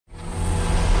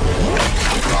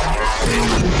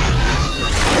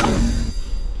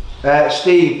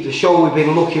Steve, the show we've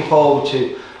been looking forward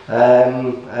to.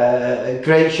 A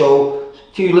great show.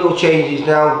 A few little changes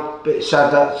now. Bit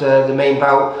sad that the main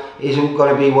bout isn't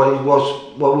going to be what it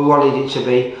was, what we wanted it to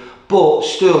be. But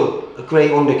still, a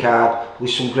great undercard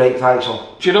with some great fights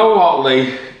on. Do you know what,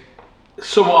 Lee?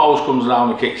 Someone always comes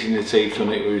down and kicks in the teeth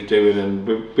on it we was doing, and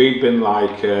we've been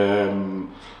like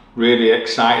really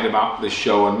excited about this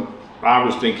show, and I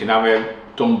was thinking, have I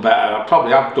done better? I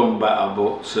probably have done better,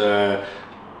 but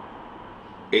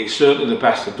it's certainly the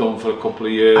best I've done for a couple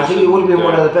of years. I think it would have been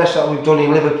one of the best that we've done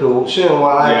in Liverpool, certainly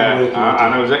while I've been working with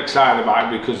and I was excited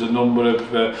about it because the number of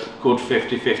good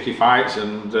 50-50 fights,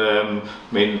 and I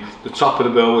mean, the top of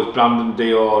the bill was Brandon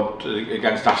Dior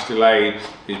against Ashley Lane.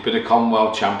 He's been a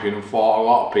Commonwealth champion and fought a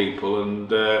lot of people, and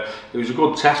it was a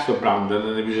good test for Brandon,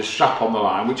 and there was a strap on the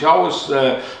line, which always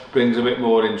brings a bit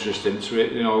more interest into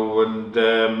it, you know. And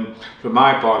from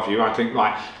my point of view, I think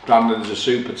like Brandon's a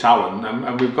super talent,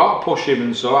 and we've got to push him,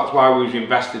 and so that's why we've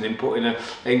invested in putting an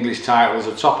English title as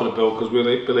the top of the bill, because we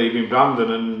believe in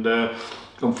Brandon. And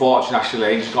unfortunately, Ashley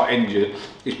Lane's got injured.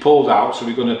 He's pulled out, so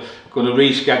we're going to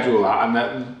reschedule that. And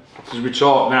that, as we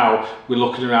talk now, we're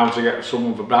looking around to get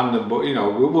someone for Brandon, but you know,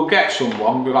 we'll get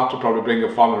someone. We'll have to probably bring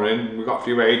a foreigner in. We've got a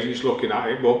few agents looking at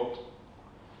it, but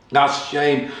that's a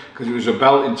shame, because it was a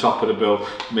belting top of the bill.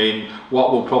 I mean,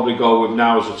 what we'll probably go with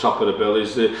now as the top of the bill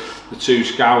is the two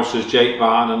Scousers, Jake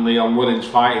Martin and Leon Willings,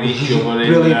 fighting each other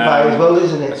in brilliant fight as well,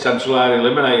 isn't it? a central area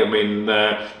eliminator. I mean,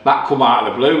 that come out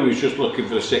of the blue. He was just looking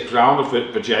for the 6th rounder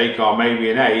for Jake, or maybe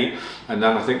an 8, and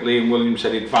then I think Leon Williams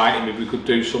said he'd fight him if we could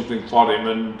do something for him,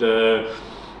 and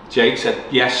Jake said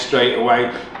yes straight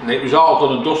away, and it was all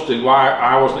done and dusted. Why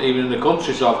I wasn't even in the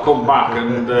country, so I've come back,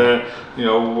 and you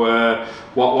know,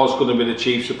 what was going to be the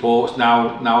chief supports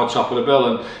now a top of the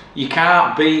bill, and you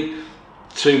can't beat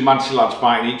two Manchester lads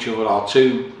fighting each other, or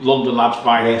two London lads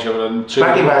fighting each other, and two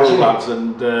Liverpool lads,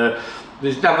 and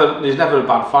there's never a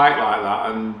bad fight like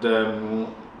that, and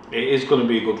it is going to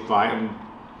be a good fight, and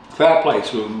fair play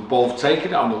to them both taking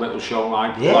it on a little show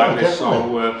like this. Definitely.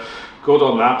 So good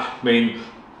on that. I mean,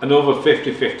 another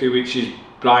 50-50, which is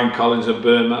Brian Collins and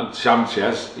Bernard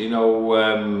Sanchez. You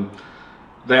know,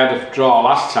 they had a draw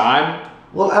last time.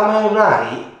 Well, am I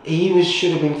right? He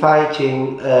should have been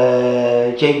fighting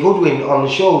Jake Goodwin on the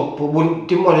show, but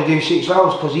didn't want to do 6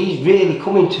 rounds, because he's really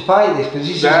coming to fight this, because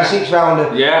this is a 6-rounder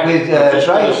with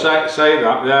just say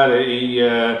that. Yeah, he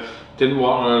didn't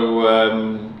want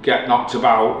to get knocked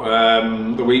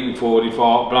about the week before he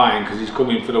fought Brian, because he's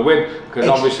coming for the win, because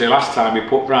obviously last time he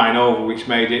put Brian over, which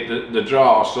made it the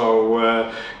draw.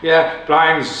 So yeah,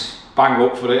 Brian's bang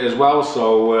up for it as well,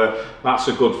 so that's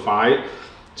a good fight.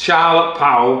 Charlotte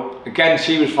Powell, again,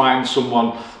 she was fighting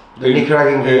someone who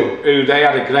they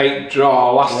had a great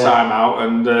draw last time out,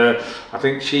 and I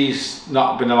think she's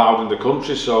not been allowed in the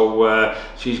country, so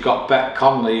she's got Beck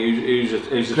Conley, who's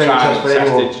a tried and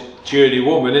tested journey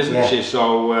woman, isn't she?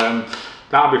 So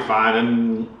that'll be fine.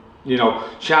 And you know,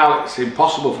 Charlotte's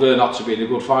impossible for her not to be in a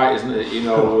good fight, isn't it? You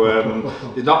know,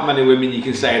 there's not many women you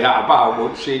can say that about,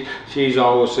 but she's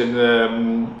always in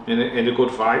a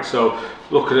good fight. So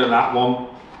looking at that one,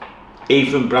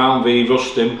 Ethan Brown v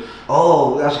Rustin.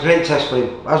 Oh, that's a great test for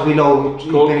him. As we know, it's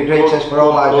been a great test for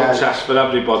all our guys. Good test for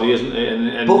everybody, isn't it?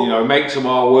 And you know, it makes them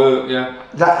all work. Yeah.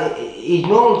 That he's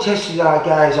normally tested our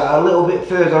guys that are a little bit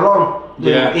further on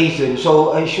than Ethan,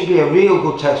 so it should be a real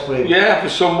good test for him. Yeah, for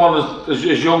someone as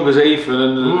young as Ethan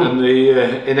and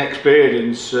the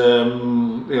inexperience, you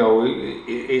know,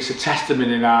 it's a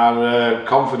testament in our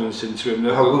confidence into him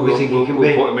that how good we think he can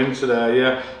be. Put him into there,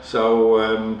 yeah. So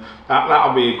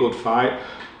that'll be a good fight.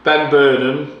 Ben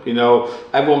Burnham, you know,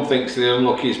 everyone thinks they're the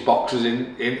unluckiest boxers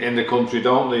in the country,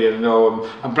 don't they? You know,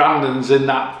 and Brandon's in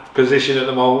that position at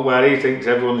the moment where he thinks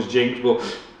everyone's jinxed, but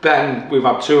Ben, we've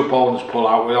had 2 opponents pull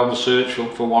out. We're on the search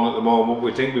for one at the moment.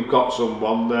 We think we've got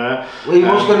someone there. Well, he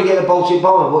was going to get a Baltic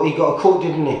Bomber, but he got a cut,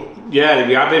 didn't he? Yeah,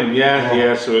 we had him,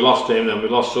 yeah. So we lost him, then we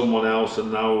lost someone else,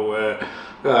 and now...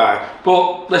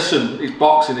 but listen, it's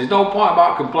boxing. There's no point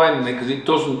about complaining, because it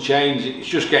doesn't change. It's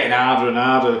just getting harder and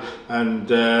harder. And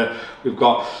we've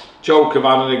got Joe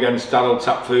Kavanagh against Daryl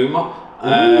Tapfuma.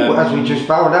 As we just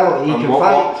found out, he can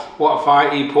fight. What a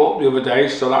fight he put up the other day,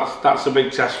 so that's a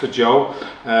big test for Joe.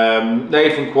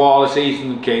 Nathan Qualis,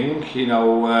 Ethan King, you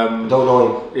know. Don't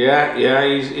know him. Yeah,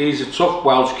 he's a tough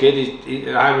Welsh kid.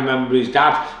 I remember his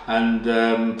dad and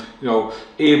you know,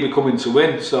 he'll be coming to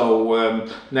win. So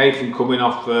Nathan coming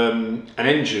off an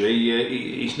injury,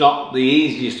 he's not the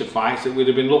easiest of fights that we'd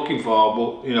have been looking for,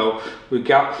 but you know, we've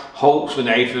got hopes for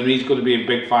Nathan, and he's going to be in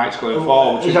big fights going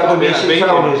forward. Is that going to be a 6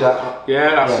 rounder? Is that?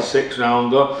 Yeah, that's the 6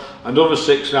 rounder. Another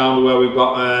 6 rounder where we've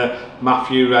got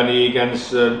Matthew Rennie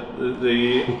against the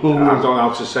I don't know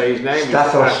how to say his name.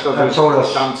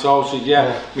 Stantos.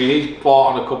 Yeah. I mean, he's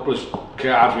fought on a couple of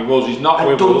cards with us. He's not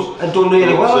with us. And done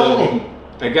really well, hasn't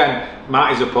he? Again,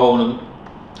 Matty's opponent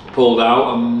pulled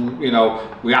out, and you know,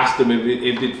 we asked them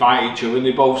if they'd fight each other, and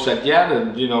they both said yeah,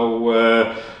 and you know.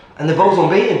 And they're both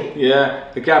unbeaten.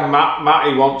 Yeah. Again,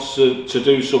 Matty wants to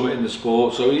do something in the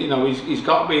sport, so you know, he's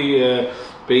got to be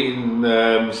beating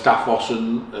Staffos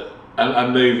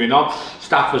and moving on.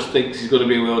 Staffos thinks he's going to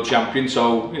be a world champion,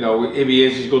 so you know, if he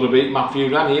is, he's going to beat Matthew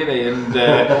Rennie, isn't he?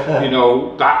 And you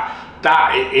know, that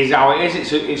is how it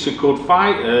is. It's a good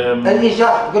fight. And is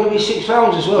that going to be 6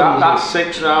 rounds as well? That's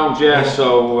 6 rounds, yeah.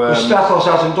 So Staffos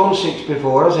hasn't done 6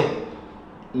 before, has he?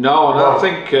 No, I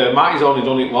think Matty's only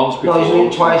done it once before. No, he's done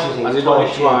it twice, I think. Has he done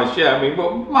it twice? Yeah, I mean,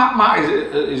 but Matt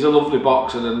is a lovely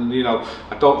boxer, and you know,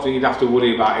 I don't think he'd have to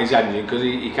worry about his engine, because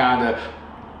he kind of,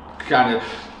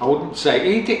 I wouldn't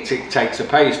say, he dictates a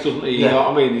pace, doesn't he? You know what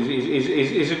I mean?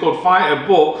 He's a good fighter,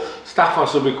 but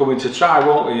Staffos will be coming to try,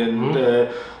 won't he? And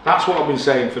that's what I've been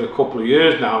saying for a couple of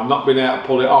years now. I've not been able to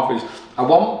pull it off. Is I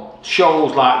want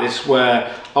shows like this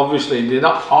where obviously they're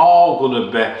not all going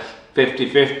to be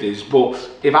 50-50s, but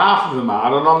if half of them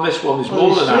are, and on this one there's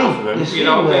more than half of them, you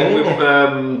know what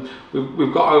I mean?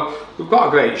 We've got a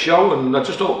great show, and I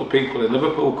just hope the people in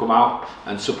Liverpool come out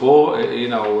and support it, you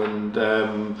know, and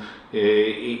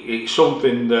it's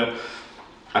something that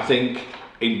I think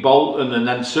in Bolton, and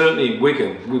then certainly in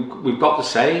Wigan, we've got the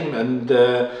same, and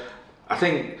I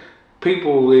think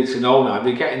people need to know now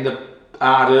they're getting the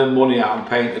hard-earned money out and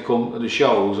paying to come to the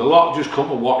shows. A lot just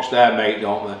come and watch their mate,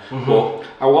 don't they? But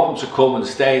I want them to come and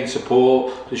stay and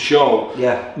support the show,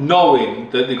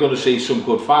 knowing that they're going to see some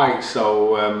good fights.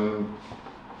 So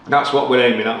that's what we're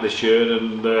aiming at this year,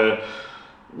 and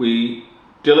we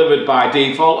delivered by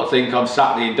default, I think, on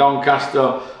Saturday in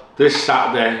Doncaster. This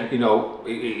Saturday, you know,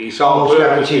 it's all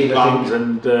perfectly planned,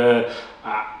 and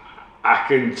I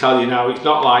can tell you now, it's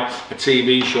not like a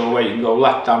TV show where you can go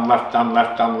left hand, left hand,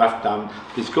 left hand, left hand.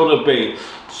 There's going to be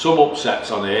some upsets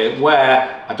on here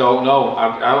where, I don't know,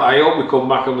 I hope we come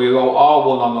back and we go all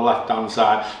one on the left hand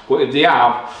side, but if they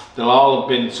have, there'll all have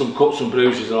been some cuts and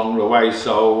bruises along the way.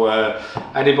 So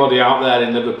anybody out there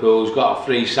in Liverpool who's got a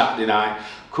free Saturday night,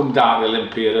 come down to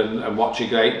Olympia and watch a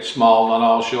great small and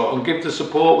all show, and give the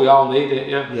support. We all need it.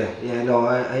 No,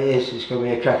 it is. It's going to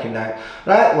be a cracking night.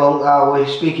 Right, well, we're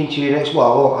speaking to you next.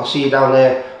 Well, I'll see you down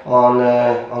there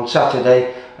on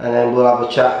Saturday, and then we'll have a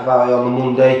chat about it on the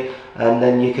Monday, and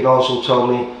then you can also tell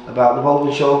me about the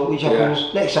Bolton show, which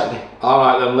happens next Saturday. All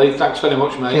right then, Lee. Thanks very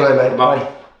much, mate. See you later, mate. Bye.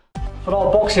 For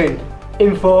all boxing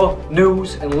info,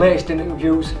 news, and latest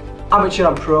interviews, amateur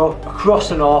and pro across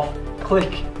the north,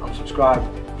 click and subscribe.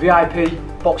 VIP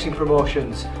Boxing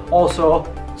Promotions. Also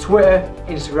Twitter,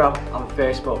 Instagram and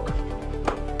Facebook.